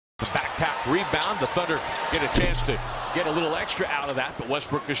The back tap rebound. The Thunder get a chance to get a little extra out of that, but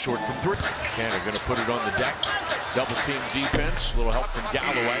Westbrook is short from three. Canada going to put it on the deck. Double team defense. A little help from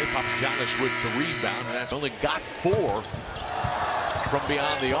Galloway. Papagiannis with the rebound, and that's only got 4 from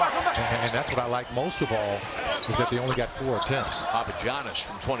beyond the arc. And that's what I like most of all, is that they only got 4 attempts. Papagiannis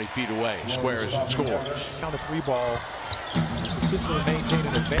from 20 feet away squares and scores. On the 3 ball, consistently maintaining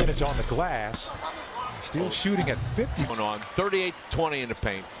an advantage on the glass. Still shooting at 50. On 38-20 in the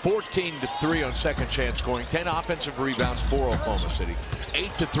paint, 14-3 on second chance scoring, 10 offensive rebounds for Oklahoma City,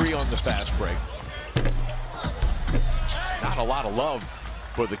 8-3 on the fast break. Not a lot of love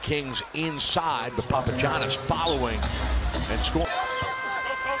for the Kings inside, but Papagiannis following and scoring.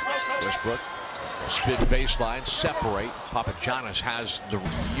 Westbrook, spin baseline, separate. Papagiannis has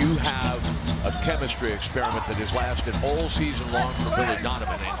you have a chemistry experiment that has lasted all season long for Billy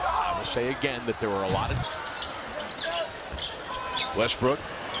Donovan. And I will say again that there were a lot of Westbrook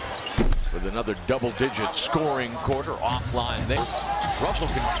with another double-digit scoring quarter offline there. Russell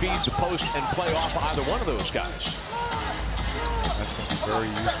can feed the post and play off either one of those guys. That's going to be very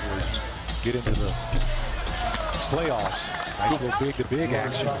useful as you get into the playoffs. Nice little big-to-big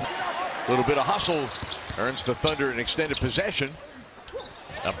action. A little bit of hustle earns the Thunder an extended possession.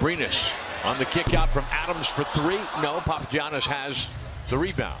 Abrinas on the kick out from Adams for 3. No, Papagiannis has the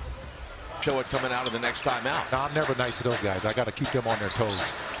rebound. Show it coming out of the next timeout. No, I'm never nice to those guys. I got to keep them on their toes.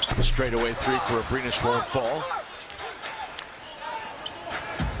 The straightaway 3 for Abrinas won't fall.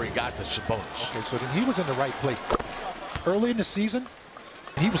 He got to Sabonis. Okay, so then he was in the right place. Early in the season,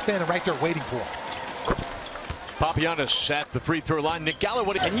 he was standing right there waiting for him. Papagiannis at the free throw line. Nick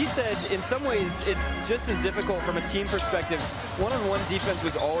Galloway. And he said, in some ways, it's just as difficult from a team perspective. One-on-one defense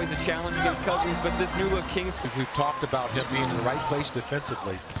was always a challenge against Cousins, but this new look Kings. We've talked about him being in the right place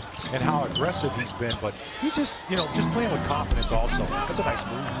defensively and how aggressive he's been, but he's just, just playing with confidence also. That's a nice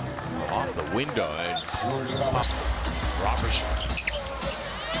move. Off the window, and Roberts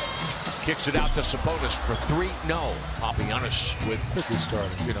kicks it out to Sabonis for 3. No, Papagiannis with quickly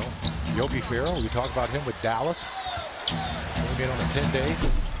started. Yogi Ferrell. We talked about him with Dallas. He made on a 10-day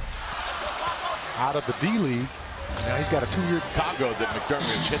out of the D-League. Now he's got a 2-year. Chicago that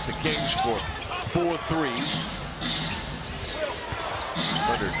McDermott has hit the Kings for 4 threes.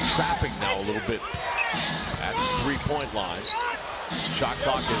 Thunder trapping now a little bit at the 3-point line. Shot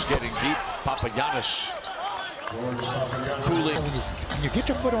clock is getting deep. Papagiannis cooling. When you get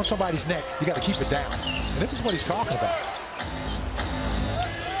your foot on somebody's neck, you got to keep it down. And this is what he's talking about.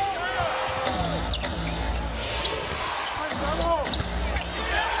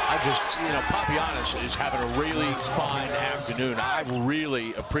 Papagiannis is having a really fine afternoon. I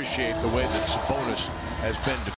really appreciate the way that Sabonis has been